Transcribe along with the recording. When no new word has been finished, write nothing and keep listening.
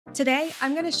Today,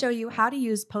 I'm going to show you how to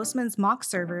use Postman's mock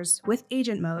servers with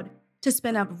agent mode to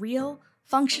spin up real,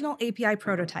 functional API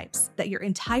prototypes that your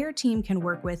entire team can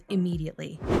work with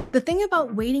immediately. The thing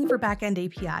about waiting for backend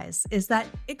APIs is that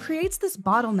it creates this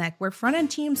bottleneck where front-end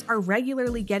teams are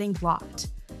regularly getting blocked.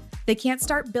 They can't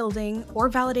start building or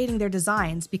validating their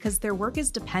designs because their work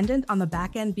is dependent on the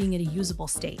backend being in a usable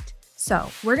state.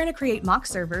 So we're going to create mock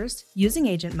servers using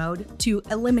agent mode to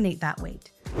eliminate that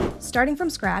wait. Starting from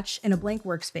scratch in a blank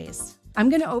workspace, I'm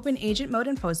going to open agent mode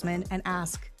in Postman and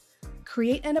ask,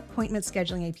 create an appointment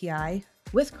scheduling API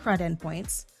with CRUD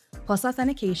endpoints, plus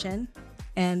authentication,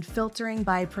 and filtering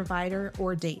by provider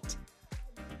or date.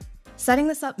 Setting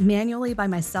this up manually by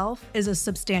myself is a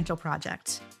substantial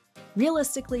project.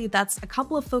 Realistically, that's a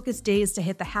couple of focused days to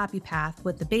hit the happy path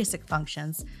with the basic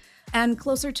functions, and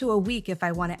closer to a week if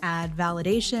I want to add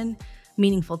validation,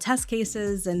 meaningful test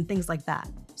cases, and things like that.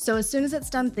 So as soon as it's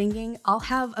done thinking, I'll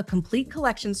have a complete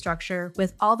collection structure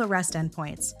with all the REST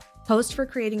endpoints: post for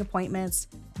creating appointments,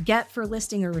 get for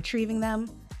listing or retrieving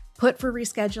them, put for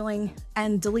rescheduling,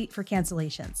 and delete for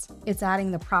cancellations. It's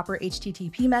adding the proper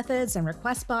HTTP methods and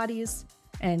request bodies,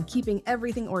 and keeping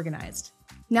everything organized.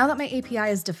 Now that my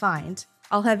API is defined,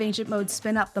 I'll have agent mode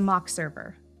spin up the mock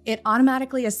server. It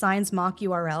automatically assigns mock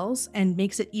URLs and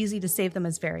makes it easy to save them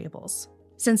as variables.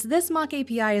 Since this mock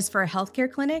API is for a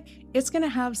healthcare clinic, it's going to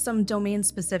have some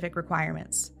domain-specific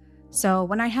requirements. So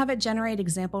when I have it generate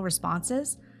example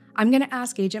responses, I'm going to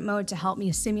ask agent mode to help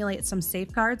me simulate some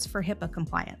safeguards for HIPAA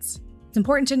compliance. It's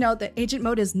important to note that agent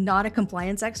mode is not a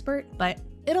compliance expert, but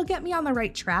it'll get me on the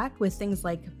right track with things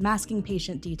like masking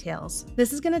patient details.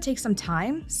 This is going to take some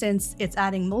time since it's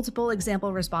adding multiple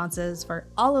example responses for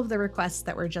all of the requests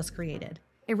that were just created.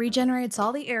 It regenerates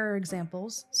all the error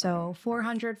examples, so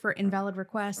 400 for invalid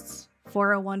requests,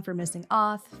 401 for missing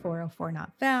auth, 404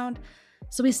 not found.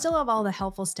 So we still have all the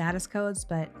helpful status codes,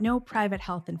 but no private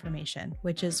health information,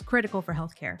 which is critical for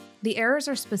healthcare. The errors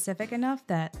are specific enough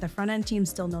that the front-end team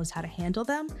still knows how to handle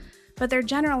them, but they're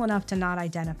general enough to not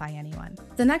identify anyone.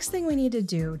 The next thing we need to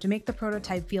do to make the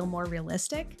prototype feel more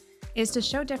realistic is to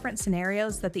show different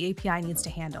scenarios that the API needs to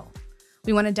handle.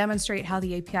 We want to demonstrate how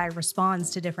the API responds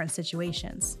to different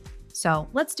situations. So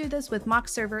let's do this with mock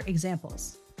server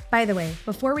examples. By the way,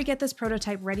 before we get this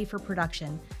prototype ready for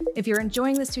production, if you're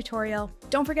enjoying this tutorial,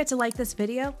 don't forget to like this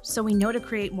video so we know to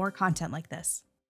create more content like this.